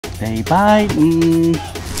Stay biting.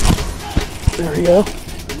 There we go.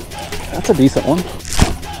 That's a decent one.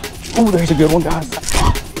 Oh, there's a good one, guys.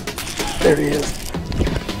 There he is.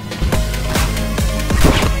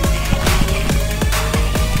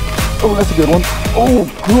 Oh, that's a good one. Oh,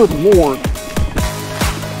 good Lord.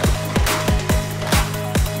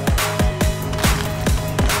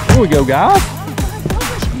 There we go, guys.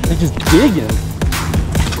 They're just digging.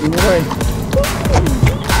 Right.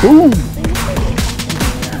 Boom.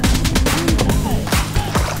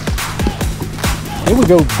 There we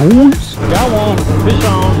go, boys. Got one. Fish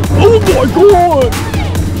on. Oh my God.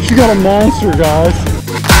 She got a monster, guys.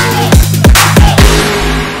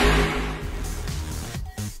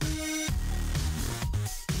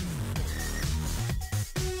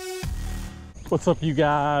 What's up, you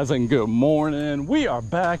guys, and good morning. We are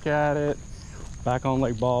back at it, back on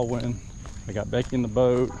Lake Baldwin. I got Becky in the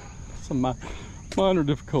boat. Some minor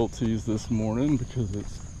difficulties this morning because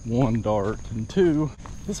it's one, dark, and two,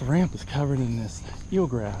 this ramp is covered in this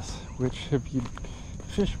eelgrass, which if you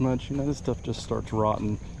fish much, you know this stuff just starts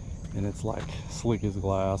rotting and it's like slick as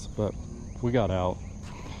glass. But we got out,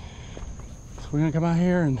 so we're gonna come out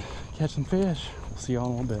here and catch some fish. We'll see y'all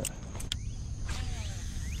in a little bit.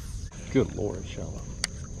 Good Lord, it's shallow.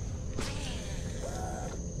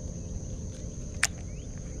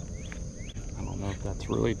 I don't know if that's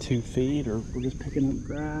really 2 feet or we're just picking up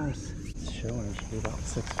grass. It's showing it should be about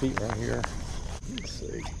 6 feet right here. Let's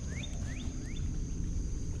see.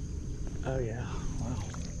 Oh yeah, wow.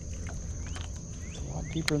 It's a lot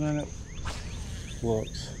deeper than it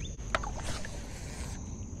looks.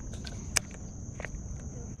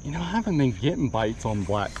 You know, I haven't been getting bites on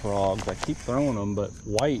black frogs. I keep throwing them, but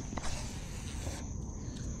white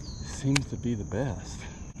seems to be the best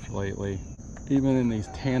lately, even in these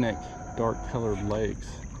tannic dark colored lakes,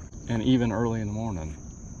 and even early in the morning,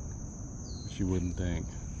 which you wouldn't think.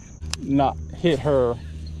 Not hit her.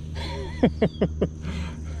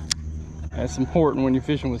 That's important when you're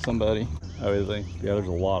fishing with somebody. Oh, is he? Yeah, there's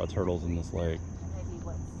a lot of turtles in this lake,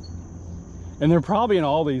 and they're probably in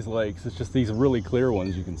all these lakes. It's just these really clear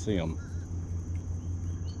ones, you can see them.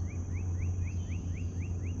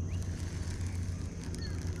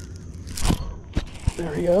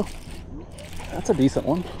 There we go. That's a decent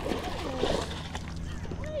one.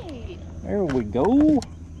 There we go.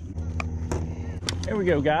 There we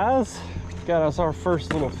go, guys. Got us our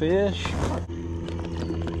first little fish.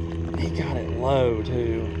 He got it low,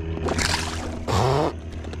 too.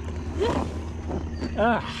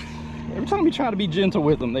 Every time you try to be gentle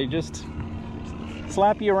with them, they just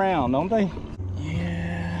slap you around, don't they?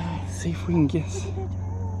 Yeah, let's see if we can get...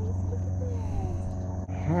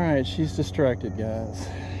 All right, she's distracted, guys.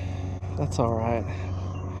 That's all right.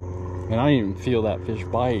 And I didn't even feel that fish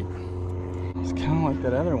bite. It's kind of like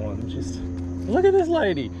that other one. Just look at this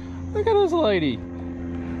lady. Look at this lady.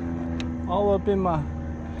 All up in my,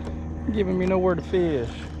 giving me nowhere to fish.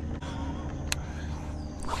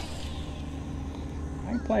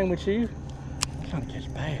 I ain't playing with you. I'm trying to catch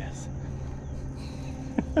bass.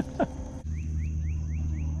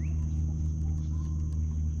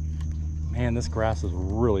 Man, this grass has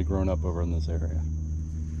really grown up over in this area.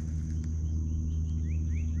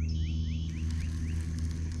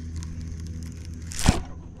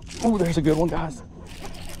 Oh, there's a good one, guys.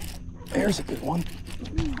 There's a good one.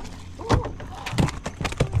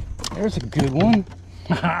 There's a good one.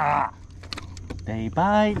 They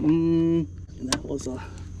biting. That was a...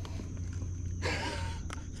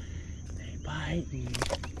 They biting.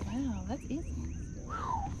 Wow, that's easy.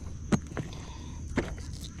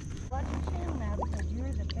 Watch your channel now because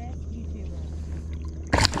you're the best YouTuber.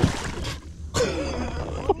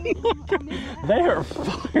 They are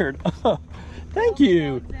fired up. Thank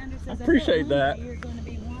you. I appreciate that. You're going to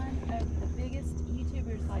be one of the biggest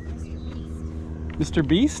YouTubers like Mr. Beast. Mr.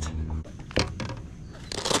 Beast?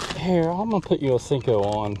 Here, I'm going to put you a Cinco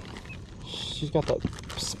on. She's got that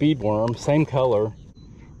speed worm, same color.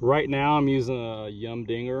 Right now I'm using a Yum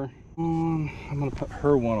Dinger. I'm going to put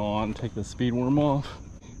her one on, take the speed worm off.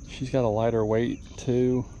 She's got a lighter weight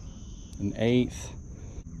too, an 1/8.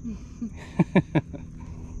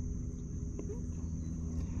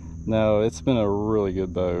 No, it's been a really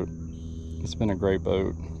good boat. It's been a great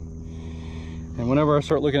boat. And whenever I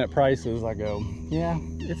start looking at prices, I go, yeah,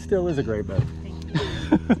 it still is a great boat.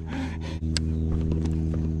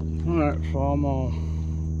 All right, so I'm gonna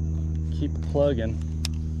keep plugging.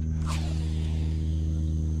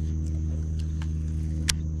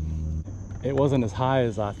 It wasn't as high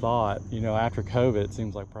as I thought. You know, after COVID, it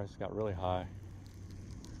seems like prices got really high.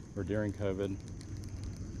 Or during COVID.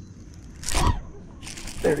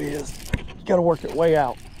 There he is. You gotta work it way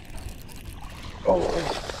out. Oh.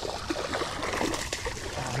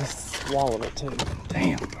 swallowed it too.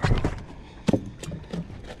 Damn, bro.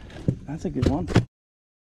 That's a good one.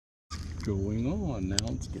 Going on now,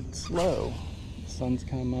 it's getting slow. The sun's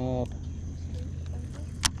come up.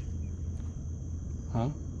 Huh?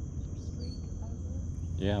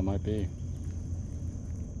 Yeah, it might be.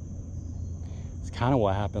 It's kind of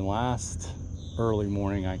what happened last early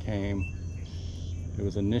morning I came. It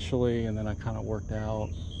was initially, and then I kind of worked out.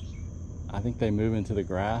 I think they move into the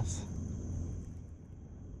grass.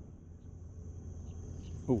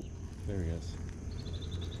 Oh, there he is.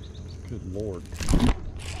 Good Lord.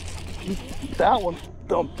 That one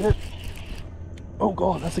dumped it. Oh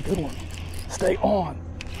God, that's a good one. Stay on.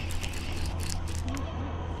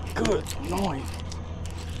 Good night.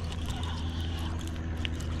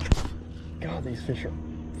 God, these fish are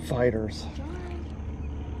fighters.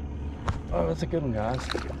 Oh, that's a good one, guys.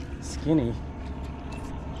 Skinny.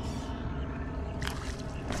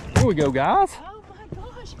 Here we go, guys. Oh my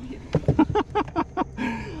gosh.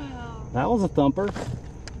 Wow. That was a thumper.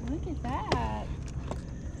 Look at that.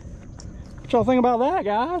 What y'all think about that,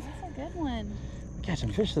 guys? That's a good one.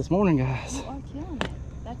 Catching fish this morning, guys. You are killing it.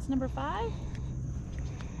 That's number 5? I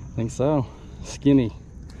think so. Skinny.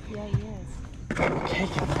 Yeah, he is. Okay,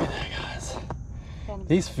 look at that, guys. Done a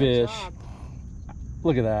These good fish, job.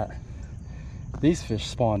 look at that. These fish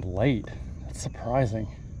spawned late. That's surprising.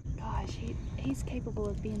 Gosh, he's capable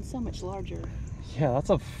of being so much larger. Yeah,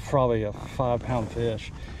 that's probably a 5-pound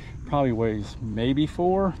fish. Probably weighs maybe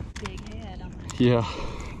 4. Big head. Yeah.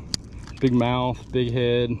 Big mouth, big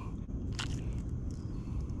head.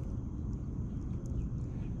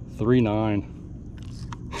 3.9.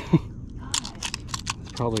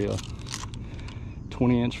 It's probably a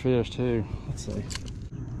 20-inch fish too. Let's see.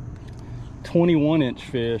 21-inch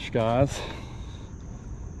fish, guys.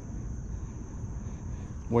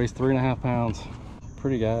 Weighs 3.5 pounds.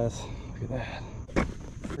 Pretty, guys. Look at that.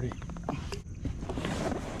 Pretty.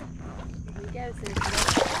 Here we go, sis.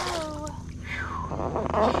 Let's go.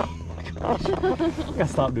 I gotta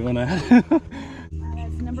stop doing that.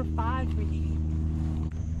 That's number 5 for you.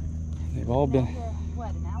 They've all been,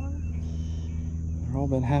 What, an hour? they've all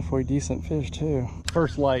been halfway decent fish too.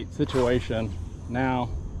 First light situation now.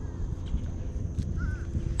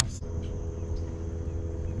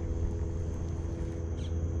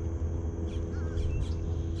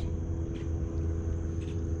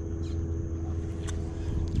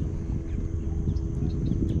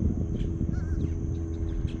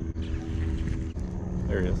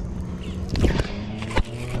 There he is.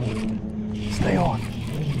 Stay on.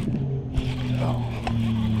 Oh.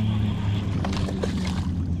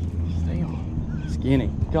 Stay on. Skinny.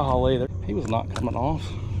 Golly, he was not coming off.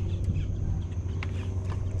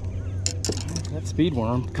 That speed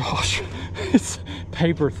worm, gosh, it's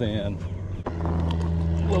paper thin. A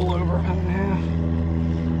little over a pound and a half.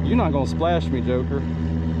 You're not gonna splash me, Joker.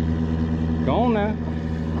 Go on now.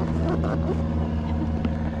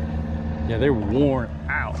 Yeah, they're worn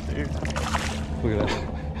out, dude. Look at that.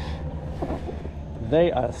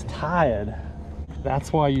 They are tired.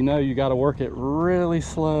 That's why you know you got to work it really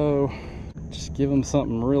slow. Just give them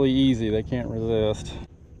something really easy they can't resist.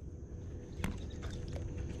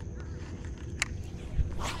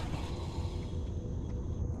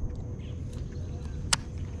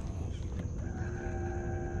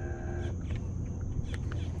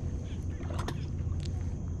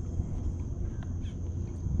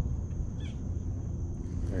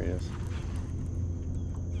 There he is.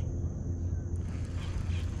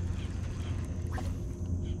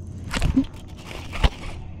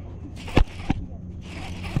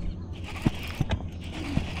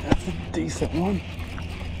 That's a decent one.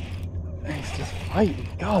 He's just fighting.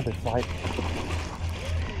 God, they fight.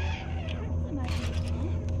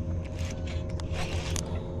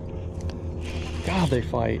 God, they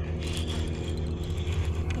fight.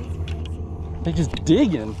 They just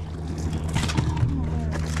digging.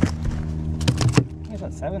 What is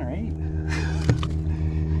that, 7 or 8? I know,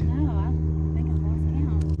 I think I've lost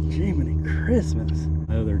count. Jiminy Christmas.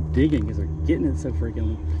 Oh, they're digging because they're getting it so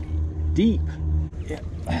freaking deep. Yeah.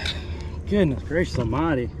 Goodness gracious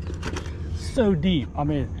almighty. So deep. I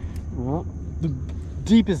mean, the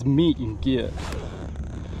deepest meat you can get.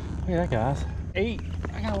 Look at that, guys. 8.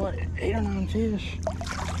 I got what, 8 or 9 fish.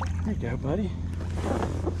 There you go, buddy.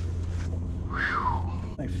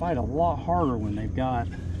 Whew. They fight a lot harder when they've got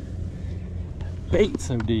bait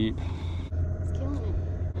so deep. It's killing it.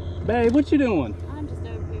 Babe, what you doing? I'm just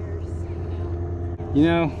over here, You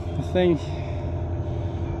know, the thing,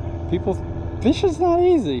 fishing's not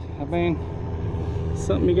easy. I mean, it's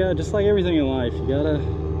something you gotta, just like everything in life, you gotta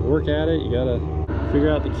work at it, you gotta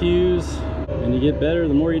figure out the cues, and you get better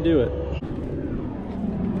the more you do it.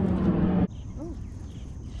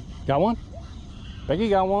 Got one? Becky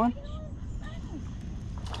got one.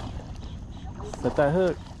 Set that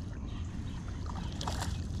hook.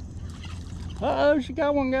 Uh-oh, she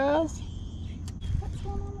got one, guys. What's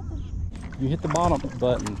going on with You hit the bottom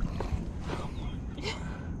button.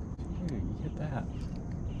 Dude, you hit that.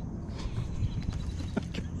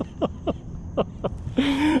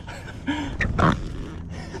 it?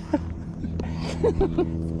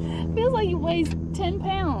 Feels like it weighs 10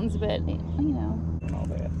 pounds, but you know. All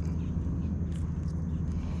that.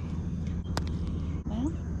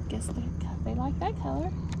 Well, guess they like that color.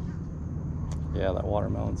 Yeah, that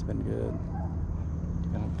watermelon's been good.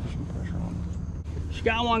 Gonna put some pressure on. She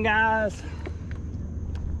got one, guys.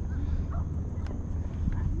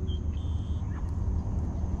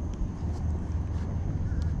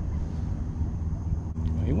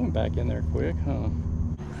 Well, he went back in there quick, huh?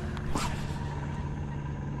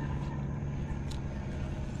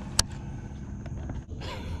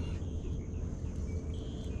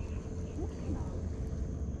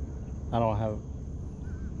 I don't have.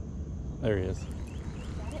 There he is.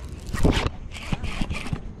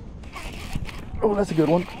 Oh, that's a good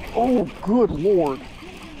one. Oh, good Lord.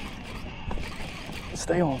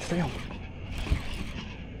 Stay on, stay on.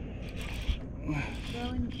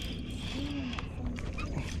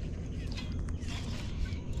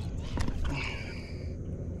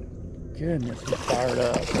 Goodness, he's fired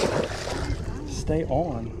up. Stay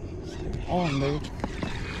on. Stay on, dude.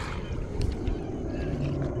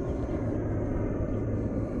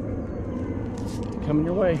 Coming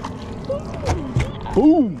your way.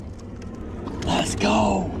 Boom! Let's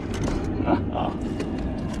go!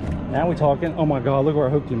 Now we talking. Oh my God, look where I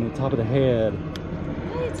hooked him in the top of the head.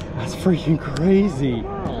 What? That's freaking crazy.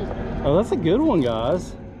 Oh, that's a good one,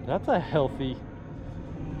 guys. That's a healthy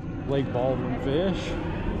Lake Baldwin fish.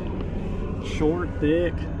 Short,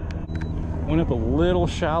 thick. Went up a little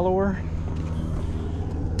shallower.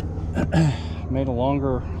 Made a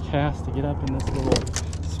longer cast to get up in this little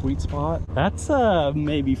sweet spot. That's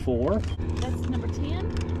maybe 4. That's number 10?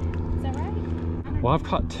 Is that right? Well, I've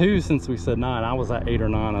caught 2 since we said 9. I was at 8 or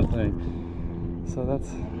 9, I think. So that's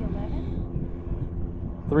Maybe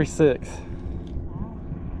 11? 3.6. Wow.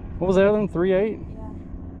 What was the other one? 3.8? Yeah.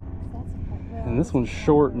 That's well, And this one's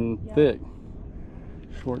short and yeah. thick.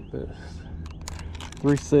 Short, thick.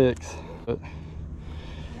 3.6. But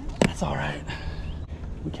that's all right.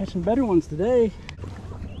 We're catching better ones today.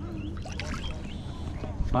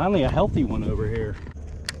 Finally a healthy one over here.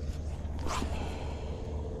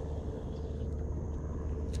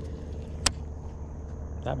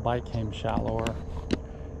 That bite came shallower,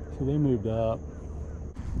 so they moved up.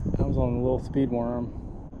 I was on a little speed worm.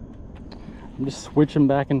 I'm just switching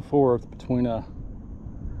back and forth between a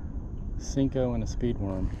Cinco and a speed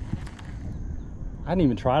worm. I hadn't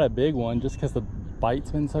even tried a big one just because the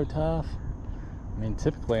bite's been so tough. I mean,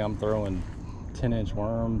 typically I'm throwing 10-inch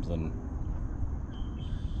worms and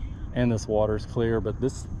this water's clear, but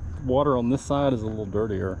this water on this side is a little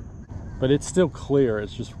dirtier. But it's still clear,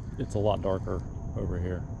 it's a lot darker over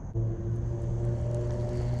here.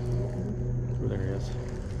 Oh, there he is.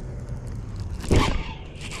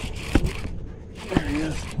 There he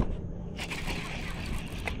is.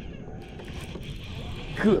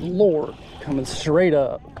 Good Lord, coming straight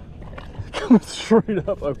up. Coming straight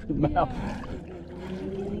up over the mouth.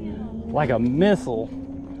 Like a missile.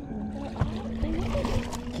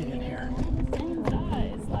 Get in here.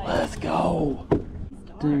 Let's go.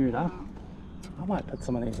 Dude, I might put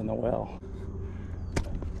some of these in the well.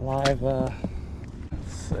 Live, let's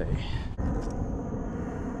see.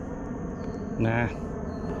 Nah,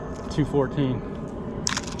 214.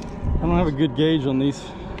 I don't have a good gauge on these.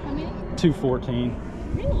 How many? 214.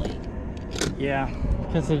 Really? Yeah,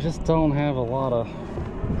 because they just don't have a lot of.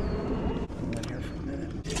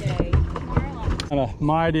 Okay.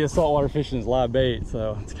 My idea of saltwater fishing is live bait,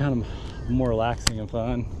 so it's kind of more relaxing and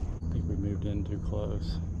fun. I think we moved in too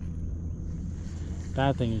close.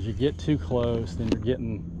 Bad thing is you get too close, then you're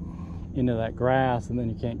getting into that grass, and then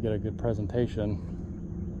you can't get a good presentation.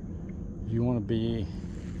 You want to be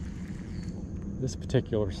this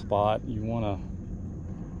particular spot. You want to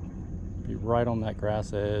be right on that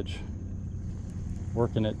grass edge,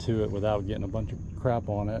 working it to it without getting a bunch of crap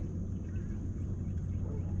on it,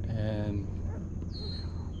 and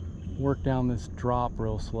work down this drop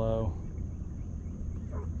real slow.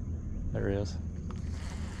 There he is.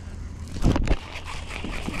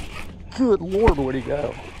 Good Lord, where'd he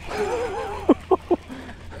go?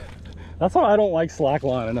 That's why I don't like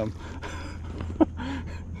slacklining them.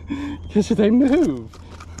 Because they move.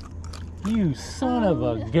 You son of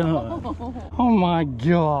a gun. Oh my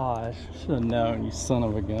gosh. Should have known, you son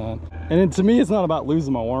of a gun. And then to me, it's not about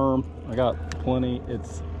losing my worm. I got plenty.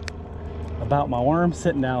 It's about my worm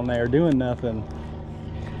sitting down there doing nothing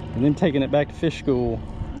and then taking it back to fish school.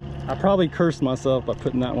 I probably cursed myself by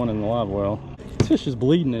putting that one in the live well. This fish is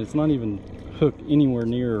bleeding and it's not even hooked anywhere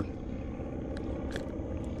near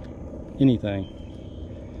anything.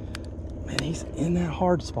 Man, he's in that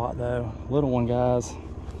hard spot though. Little one, guys.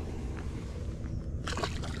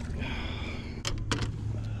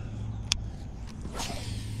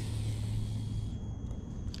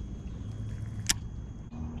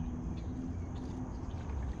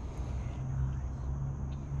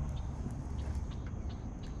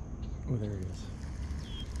 Oh, there he is.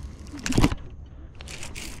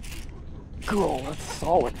 Cool, that's a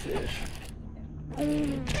solid fish.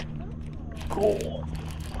 Cool.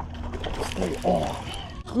 Stay on.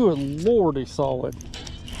 Good Lord, he's solid.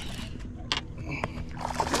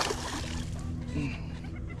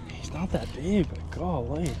 He's not that big, but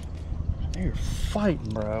golly. You're fighting,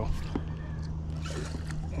 bro.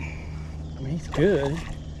 I mean, he's good.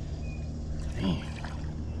 Dang.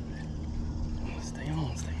 Stay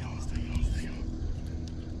on, stay on, stay on, stay on.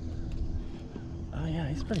 Oh yeah,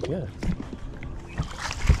 he's pretty good.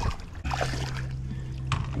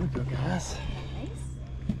 Here we go, guys.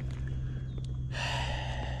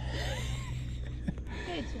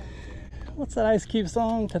 Good job. What's that Ice Cube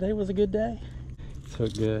song? Today was a good day. So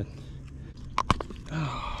good.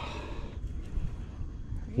 Oh.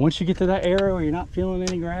 Once you get to that area where you're not feeling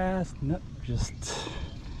any grass, nope, just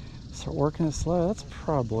start working it slow. That's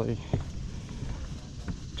probably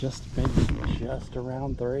maybe just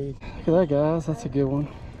around 3. Look at that, guys. That's a good one.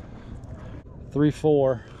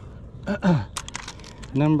 3-4.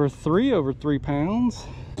 Number 3 over 3 pounds.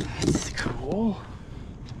 That's cool.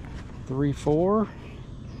 3-4.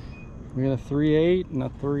 We got a 3-8 and a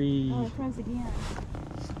 3. Oh, it froze again.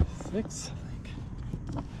 6,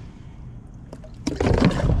 I think.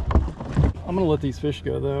 I'm gonna let these fish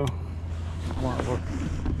go though. We're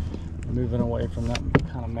moving away from that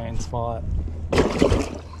kind of main spot.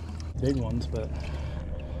 Big ones, but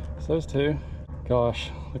it's those two.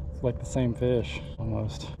 Gosh, look like the same fish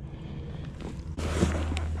almost.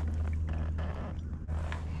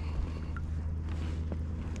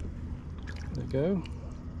 There they go.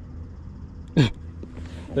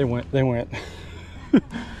 They went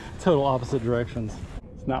total opposite directions.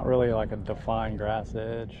 It's not really like a defined grass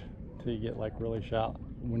edge until you get like really shallow.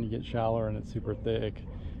 When you get shallower and it's super thick,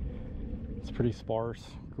 it's pretty sparse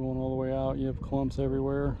going all the way out. You have clumps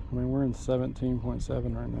everywhere. I mean, we're in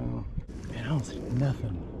 17.7 right now. Man, I don't see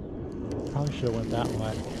nothing. Probably should have went that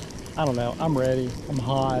way. I don't know. I'm ready. I'm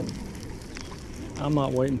hot. I'm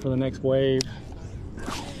not waiting for the next wave.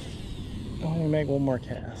 Let me make one more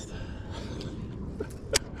cast.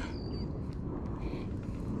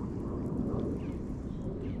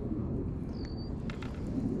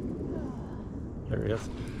 There he is.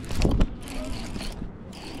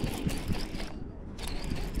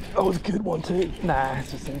 Oh, it's a good one too. Nah,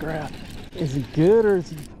 it's just in grass. Is he good or is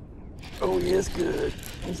he? Oh, he is good.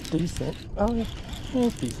 He's decent. Oh, yeah,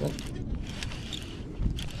 he's decent.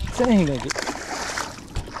 Dang it.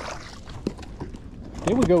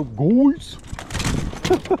 There we go, guys.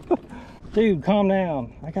 Dude, calm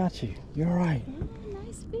down. I got you. You're all right. Oh,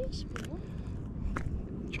 nice fish, boy.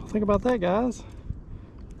 What y'all think about that, guys?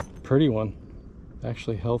 Pretty one.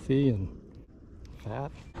 Actually healthy and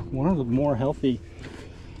fat. One of the more healthy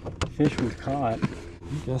fish we've caught.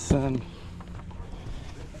 I'm guessing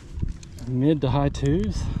mid to high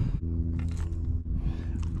 2s.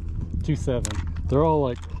 2.7. They're all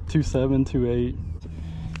like 2.7, 2.8.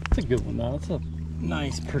 It's a good one though. It's a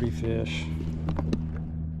nice, pretty fish.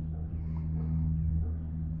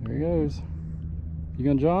 There he goes. You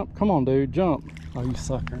gonna jump? Come on, dude, jump. Oh, you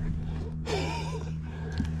sucker.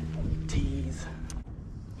 Tease.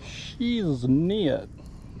 She's neat.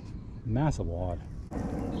 Massive wad.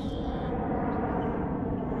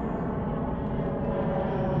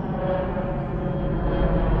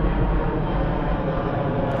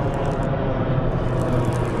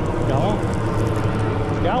 Got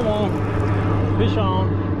one? Got one. Fish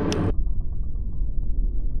on.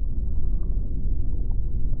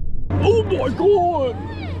 Oh my god!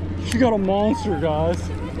 She got a monster, guys.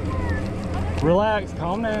 Relax,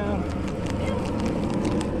 calm down.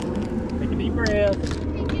 Take a deep breath.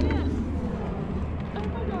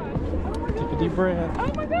 Take a deep breath.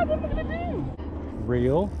 Oh my god, what am I gonna do?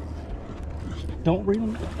 Reel. Don't reel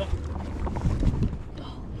them.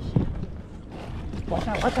 Watch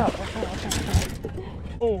out, watch out, watch out, watch out, watch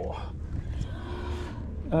out.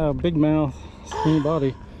 Oh. Big mouth, skinny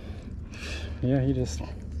body. Yeah, he just...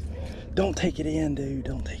 Don't take it in, dude.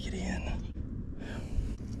 Don't take it in.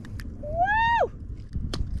 Woo!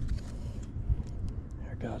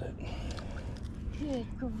 I got it. Good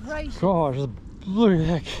gracious. Gosh, look at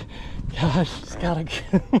that. Gosh, she's got a...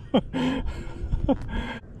 Look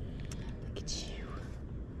at you.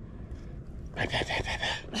 Yeah,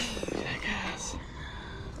 guys.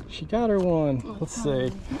 She got her one. Let's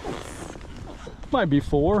see. Might be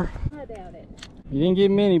 4. I doubt it. You didn't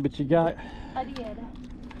get many, but you got I did.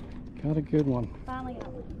 a good one. Finally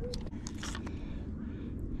got one.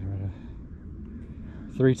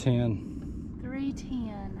 310.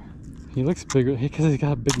 310. He looks bigger because he's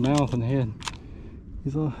got a big mouth and head.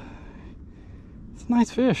 It's a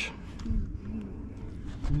nice fish.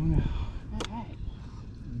 Alright.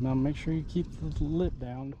 Now make sure you keep the lip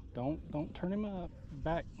down. Don't turn him up.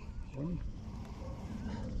 Back. Where'd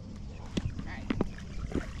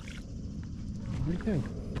he go?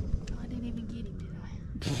 I didn't even get him, did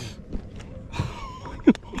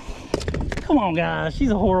I? Come on, guys. She's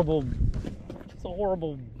a horrible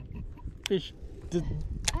fish. I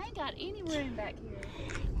ain't got any room back here.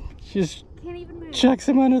 She just Can't even move. chucks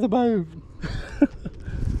him under the boat.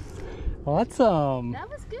 Well, that's That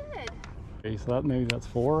was good. Okay, so maybe that's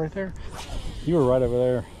 4 right there. You were right over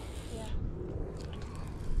there. Yeah.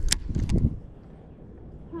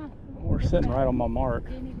 Huh. We're sitting right on my mark,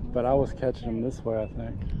 but I was catching him this way, I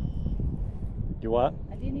think. You what?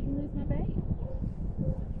 I didn't even lose my bait.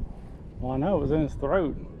 Well, I know it was in his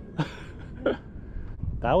throat.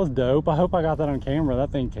 That was dope. I hope I got that on camera.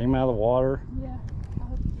 That thing came out of the water. Yeah, I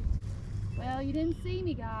hope you did. Well, you didn't see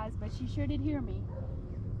me, guys, but you sure did hear me.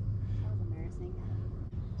 That was embarrassing.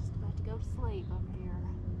 Just about to go to sleep over here.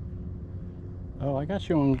 Oh, I got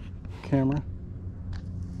you on camera.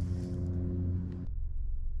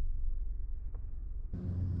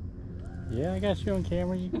 Yeah, I got you on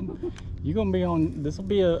camera. You gonna be on. This will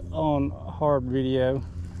be on hard video.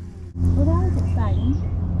 Well, that was exciting.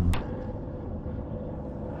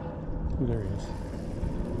 Oh, there he is.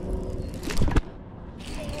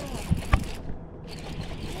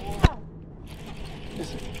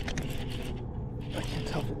 I can't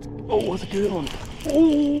tell if it's... Oh, it's a good one.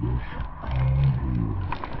 Oh!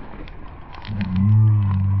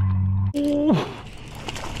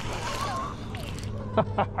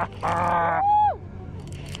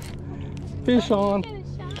 Fish on.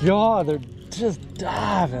 God, they're just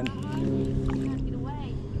diving. Get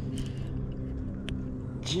away.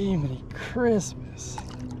 Jiminy Christmas.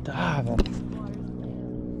 Diving.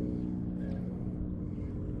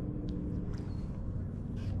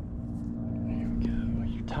 There we go.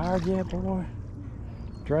 You tired yet, boy?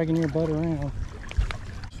 Dragging your butt around.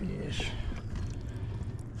 Fish.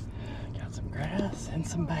 Got some grass and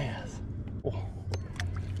some bass. Oh.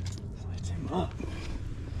 Let's him up.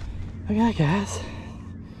 Okay, guys.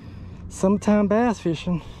 Summertime bass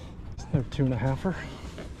fishing. They're 2.5-er.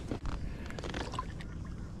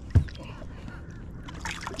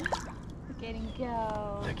 Look at him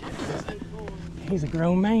go. Look at him. He's a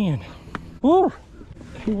grown man. Woo!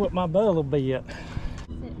 He whipped my butt a little bit.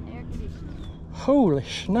 Sitting air conditioning. Holy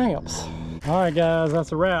snaps. All right, guys,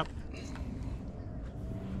 that's a wrap.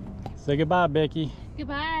 Say goodbye, Becky.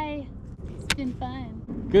 Goodbye. It's been fun.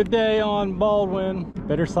 Good day on Baldwin.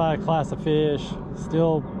 Better size class of fish.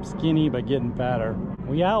 Still skinny, but getting fatter.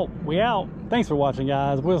 We out. We out. Thanks for watching,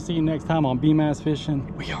 guys. We'll see you next time on B-Mass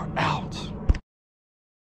Fishing. We are out.